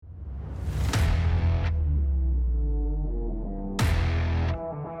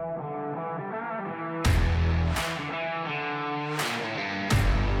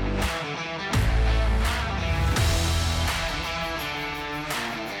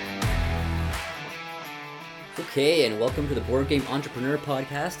Okay, and welcome to the Board Game Entrepreneur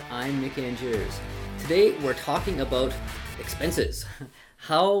Podcast. I'm Nick Angiers. Today we're talking about expenses.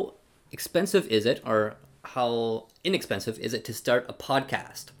 How expensive is it, or how inexpensive is it to start a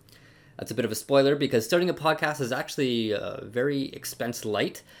podcast? That's a bit of a spoiler because starting a podcast is actually very expense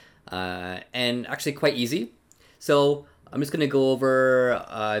light and actually quite easy. So I'm just going to go over,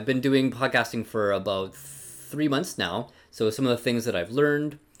 I've been doing podcasting for about 3 months now. So some of the things that I've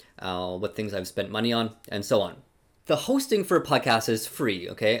learned, what things I've spent money on, and so on. The hosting for a podcast is free,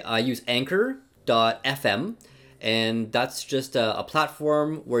 okay? I use Anchor.fm, and that's just a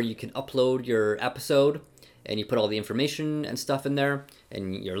platform where you can upload your episode, and you put all the information and stuff in there,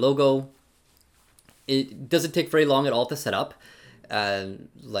 and your logo. It doesn't take very long at all to set up,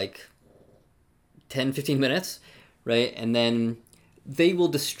 like 10-15 minutes, right? And then they will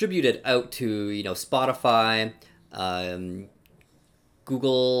distribute it out to, Spotify,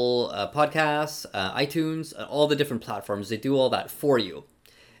 Google Podcasts, iTunes, all the different platforms. They do all that for you.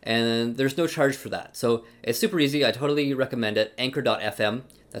 And there's no charge for that. So it's super easy. I totally recommend it. Anchor.fm,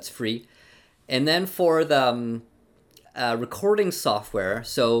 that's free. And then for the recording software,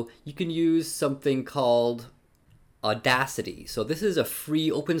 so you can use something called Audacity. So this is a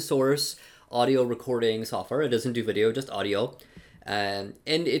free open source audio recording software. It doesn't do video, just audio. And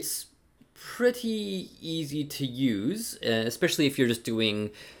it's pretty easy to use, especially if you're just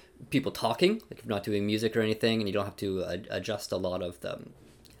doing people talking, like if you're not doing music or anything and you don't have to adjust a lot of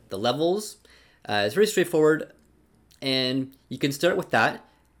the levels. It's very straightforward, and you can start with that,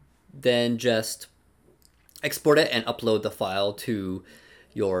 then just export it and upload the file to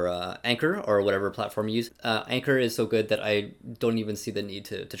your Anchor or whatever platform you use. Anchor is so good that I don't even see the need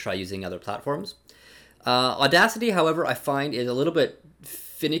to try using other platforms. Audacity, however, I find is a little bit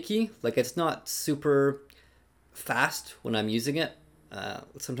finicky. Like, it's not super fast when I'm using it.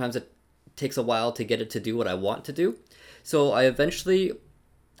 Sometimes it takes a while to get it to do what I want to do. So I eventually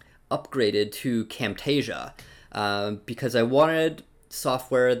upgraded to Camtasia because I wanted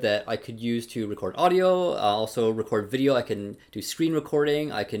software that I could use to record audio, also record video. I can do screen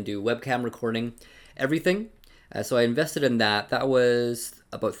recording, I can do webcam recording, everything. So I invested in that. That was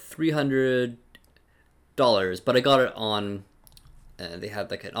about $300, but I got it on they had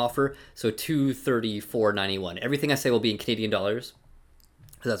like an offer, so $234.91. Everything I say will be in Canadian dollars,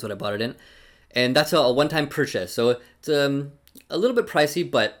 because that's what I bought it in, and that's a one-time purchase. So it's a little bit pricey,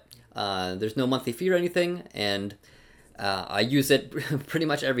 but there's no monthly fee or anything, and I use it pretty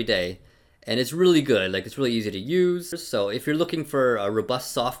much every day, and it's really good. Like, it's really easy to use. So if you're looking for a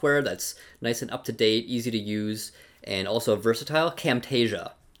robust software that's nice and up to date, easy to use, and also versatile,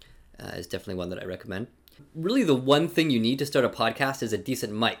 Camtasia is definitely one that I recommend. Really, the one thing you need to start a podcast is a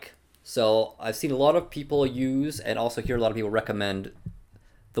decent mic. So I've seen a lot of people use, and also hear a lot of people recommend,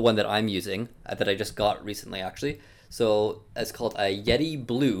 the one that I'm using, that I just got recently, actually. So it's called a Yeti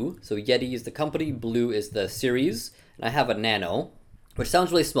Blue. So Yeti is the company, Blue is the series, and I have a Nano, which sounds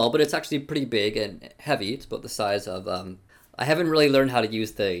really small, but it's actually pretty big and heavy. It's about the size of, I haven't really learned how to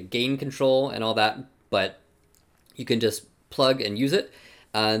use the gain control and all that, but you can just plug and use it.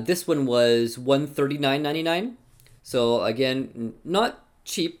 This one was $139.99. So again, not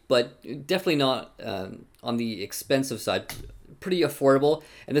cheap, but definitely not on the expensive side. Pretty affordable,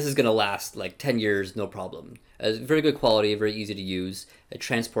 and this is going to last like 10 years, no problem. Very good quality, very easy to use. It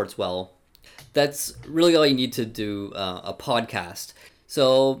transports well. That's really all you need to do a podcast.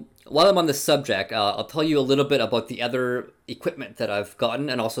 So while I'm on this subject, I'll tell you a little bit about the other equipment that I've gotten,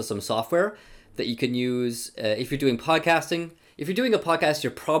 and also some software that you can use if you're doing podcasting. If you're doing a podcast,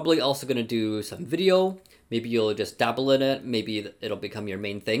 you're probably also going to do some video. Maybe you'll just dabble in it. Maybe it'll become your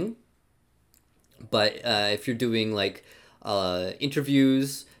main thing. But if you're doing like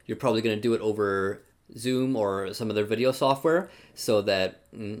interviews, you're probably going to do it over Zoom or some other video software, so that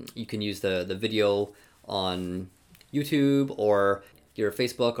you can use the video on YouTube or your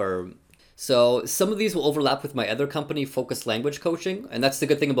Facebook. Or so some of these will overlap with my other company, Focus Language Coaching, and that's the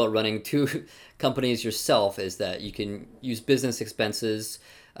good thing about running two companies yourself, is that you can use business expenses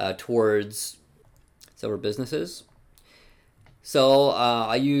towards several businesses. So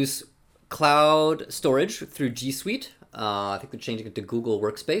I use cloud storage through G Suite. I think they're changing it to Google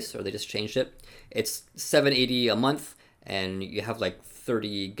Workspace, or they just changed it. It's $780 a month, and you have like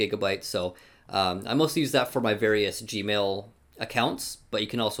 30 gigabytes. So I mostly use that for my various Gmail accounts, but you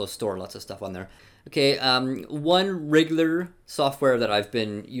can also store lots of stuff on there. Okay, one regular software that I've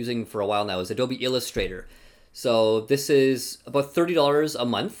been using for a while now is Adobe Illustrator. So this is about $30 a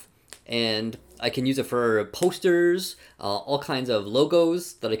month, and I can use it for posters, all kinds of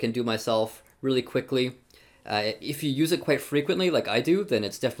logos that I can do myself really quickly. If you use it quite frequently, like I do, then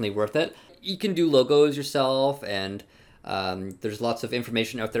it's definitely worth it. You can do logos yourself, and there's lots of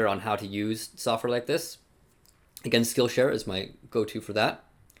information out there on how to use software like this. Again, Skillshare is my go-to for that.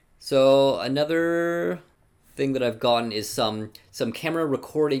 So another thing that I've gotten is some camera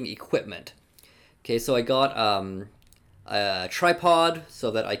recording equipment. Okay, so I got a tripod so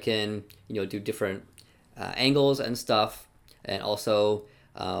that I can do different angles and stuff, and also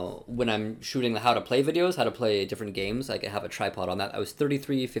when I'm shooting the how to play videos, how to play different games, I can have a tripod on that. I was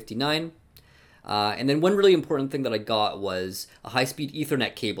 $33.59. And then one really important thing that I got was a high-speed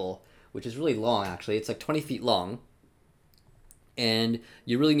Ethernet cable, which is really long actually. It's like 20 feet long. And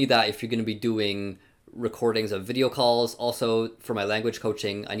you really need that if you're going to be doing recordings of video calls. Also, for my language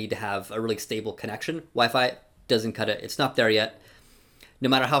coaching, I need to have a really stable connection. Wi-Fi doesn't cut it. It's not there yet. No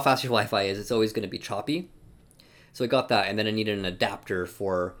matter how fast your Wi-Fi is, it's always going to be choppy. So I got that, and then I needed an adapter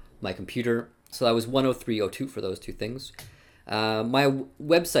for my computer. So that was $103.02 for those two things. My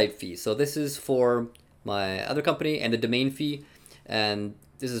website fee. So this is for my other company, and the domain fee, and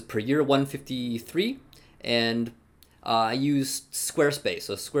this is per year $153. And I used Squarespace.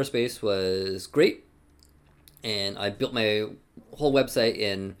 So Squarespace was great, and I built my whole website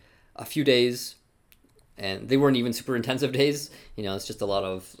in a few days, and they weren't even super intensive days. It's just a lot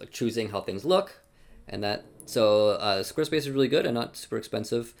of like choosing how things look, and that. So Squarespace is really good and not super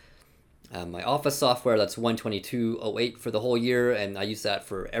expensive. My Office software, that's $122.08 for the whole year, and I use that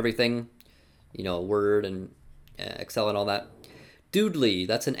for everything, Word and Excel and all that. Doodly,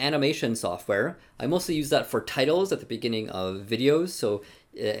 that's an animation software. I mostly use that for titles at the beginning of videos, so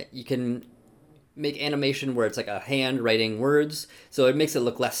you can make animation where it's like a hand writing words, so it makes it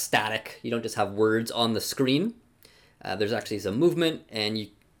look less static. You don't just have words on the screen. There's actually some movement, and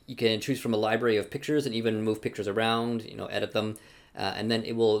you can choose from a library of pictures and even move pictures around, edit them, and then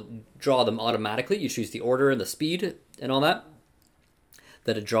it will draw them automatically. You choose the order and the speed and all that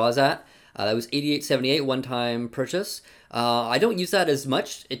it draws at. That was $88.78 one-time purchase. I don't use that as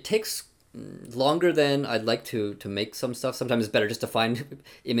much. It takes longer than I'd like to make some stuff. Sometimes it's better just to find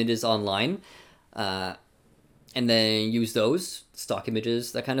images online and then use those, stock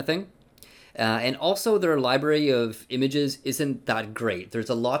images, that kind of thing. And also their library of images isn't that great. There's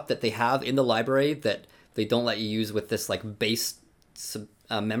a lot that they have in the library that they don't let you use with this like base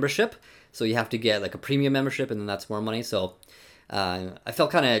membership. So you have to get like a premium membership, and then that's more money. So I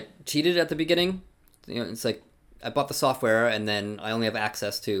felt kind of cheated at the beginning. It's like I bought the software and then I only have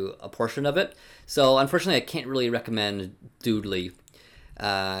access to a portion of it. So unfortunately, I can't really recommend Doodly.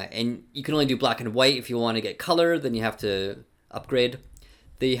 And you can only do black and white. If you want to get color, then you have to upgrade.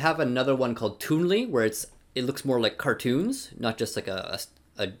 They have another one called Toonly, where it looks more like cartoons, not just like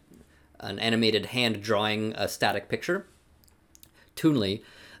an animated hand drawing a static picture. Toonly,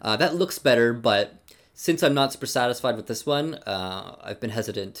 that looks better, but since I'm not super satisfied with this one, I've been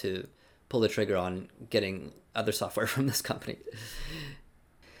hesitant to pull the trigger on getting other software from this company.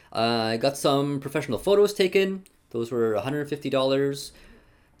 I got some professional photos taken. Those were $150,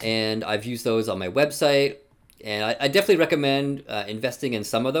 and I've used those on my website. And I definitely recommend investing in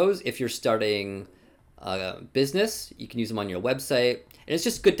some of those if you're starting a business. You can use them on your website. And it's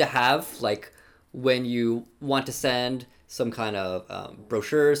just good to have, like, when you want to send some kind of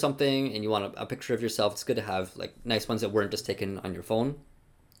brochure or something and you want a picture of yourself, it's good to have, like, nice ones that weren't just taken on your phone.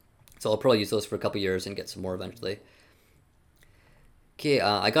 So I'll probably use those for a couple years and get some more eventually. Okay,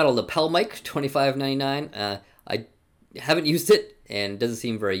 I got a lapel mic, $25.99. I haven't used it, and it doesn't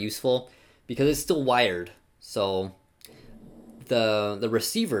seem very useful because it's still wired. So the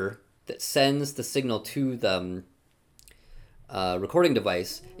receiver that sends the signal to the recording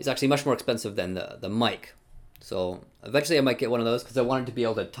device is actually much more expensive than the mic. So eventually I might get one of those because I wanted to be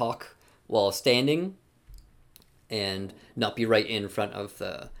able to talk while standing and not be right in front of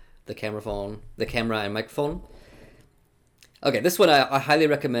the camera and microphone. Okay, this one I highly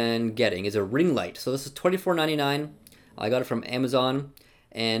recommend getting is a ring light. So this is $24.99. I got it from Amazon,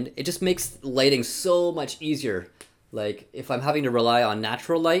 and it just makes lighting so much easier. Like, if I'm having to rely on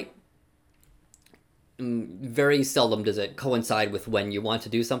natural light, very seldom does it coincide with when you want to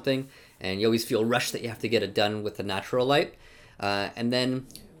do something, and you always feel rushed that you have to get it done with the natural light. And then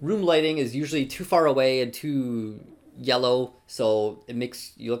room lighting is usually too far away and too yellow, so it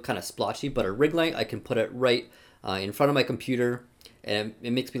makes you look kind of splotchy. But a ring light, I can put it right in front of my computer, and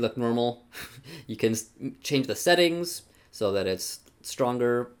it makes me look normal. You can change the settings so that it's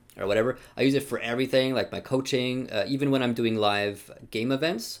stronger or whatever. I use it for everything, like my coaching, even when I'm doing live game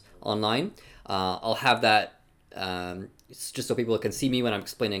events online. I'll have that it's just so people can see me when I'm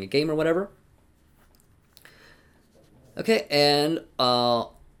explaining a game or whatever. Okay, and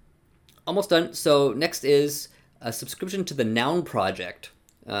almost done. So next is a subscription to the Noun Project,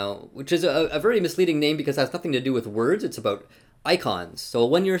 which is a very misleading name because it has nothing to do with words. It's about icons. So a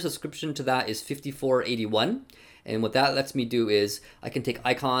 1-year subscription to that is $54.81. And what that lets me do is I can take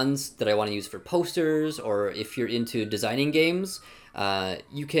icons that I want to use for posters, or if you're into designing games,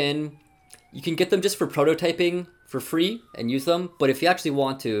 you can get them just for prototyping for free and use them. But if you actually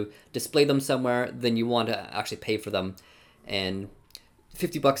want to display them somewhere, then you want to actually pay for them. And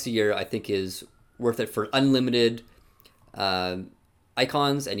 $50 a year, I think, is worth it for unlimited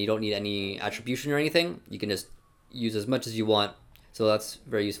icons, and you don't need any attribution or anything. You can just use as much as you want. So that's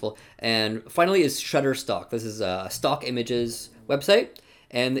very useful. And finally is Shutterstock. This is a stock images website,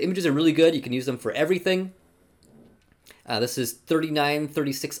 and the images are really good. You can use them for everything. This is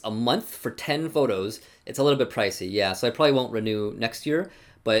 $39.36 a month for 10 photos. It's a little bit pricey, yeah, so I probably won't renew next year.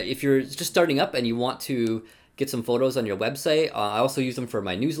 But if you're just starting up and you want to get some photos on your website, I also use them for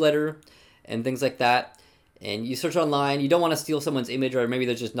my newsletter and things like that. And you search online, you don't want to steal someone's image, or maybe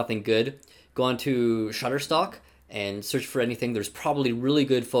there's just nothing good. Go on to Shutterstock and search for anything. There's probably really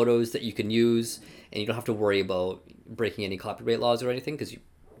good photos that you can use, and you don't have to worry about breaking any copyright laws or anything because you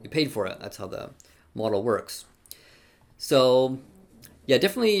paid for it. That's how the model works. So yeah,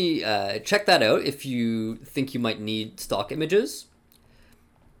 definitely check that out if you think you might need stock images.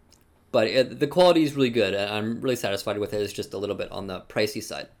 But the quality is really good, and I'm really satisfied with it. It's just a little bit on the pricey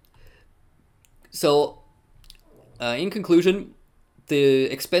side. So in conclusion, the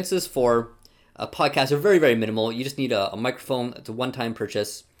expenses for a podcast are very, very minimal. You just need a microphone. It's a one-time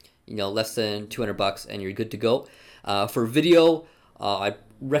purchase, less than $200, and you're good to go. For video, I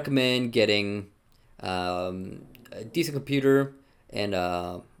recommend getting a decent computer and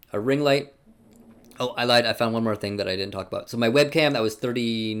a ring light. Oh, I lied. I found one more thing that I didn't talk about. So my webcam, that was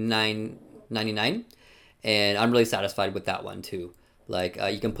 $39.99, and I'm really satisfied with that one too. Like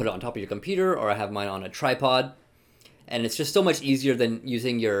you can put it on top of your computer, or I have mine on a tripod, and it's just so much easier than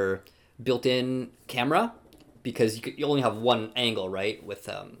using your built-in camera because you only have one angle, right? With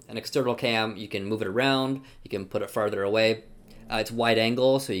an external cam, you can move it around, you can put it farther away. It's wide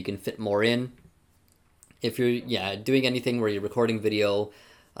angle, so you can fit more in. If you're doing anything where you're recording video,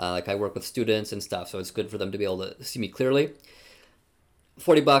 like I work with students and stuff, so it's good for them to be able to see me clearly.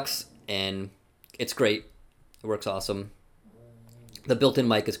 $40, and it's great. It works awesome. The built-in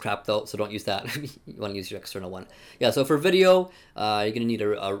mic is crap though, so don't use that. You want to use your external one. Yeah, so for video, you're going to need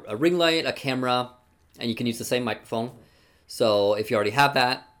a ring light, a camera, and you can use the same microphone. So if you already have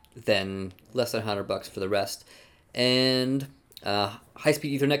that, then less than $100 for the rest. And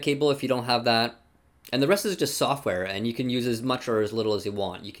high-speed Ethernet cable if you don't have that. And the rest is just software, and you can use as much or as little as you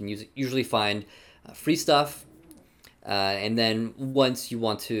want. You can usually find free stuff, and then once you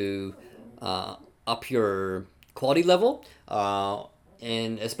want to up your quality level,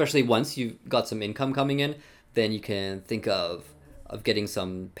 and especially once you've got some income coming in, then you can think of getting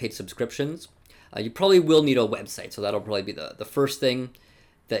some paid subscriptions. You probably will need a website, so that'll probably be the first thing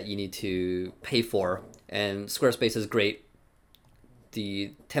that you need to pay for. And Squarespace is great.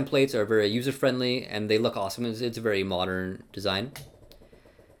 The templates are very user-friendly, and they look awesome. It's a very modern design.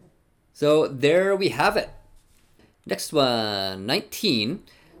 So there we have it. Next one, 19.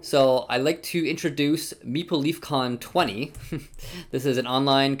 So I'd like to introduce MeepleLeafCon 20. This is an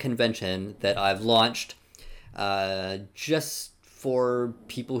online convention that I've launched just for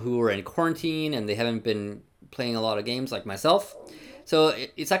people who are in quarantine and they haven't been playing a lot of games like myself. So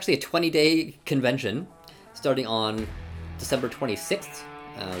it's actually a 20-day convention starting on December 26th,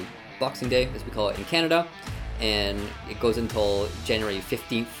 Boxing Day, as we call it in Canada, and it goes until January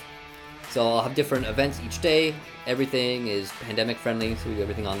 15th. So I'll have different events each day. Everything is pandemic friendly, so we do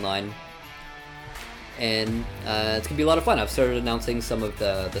everything online. And it's going to be a lot of fun. I've started announcing some of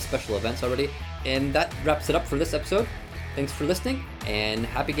the special events already. And that wraps it up for this episode. Thanks for listening, and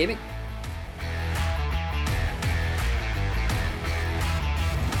happy gaming.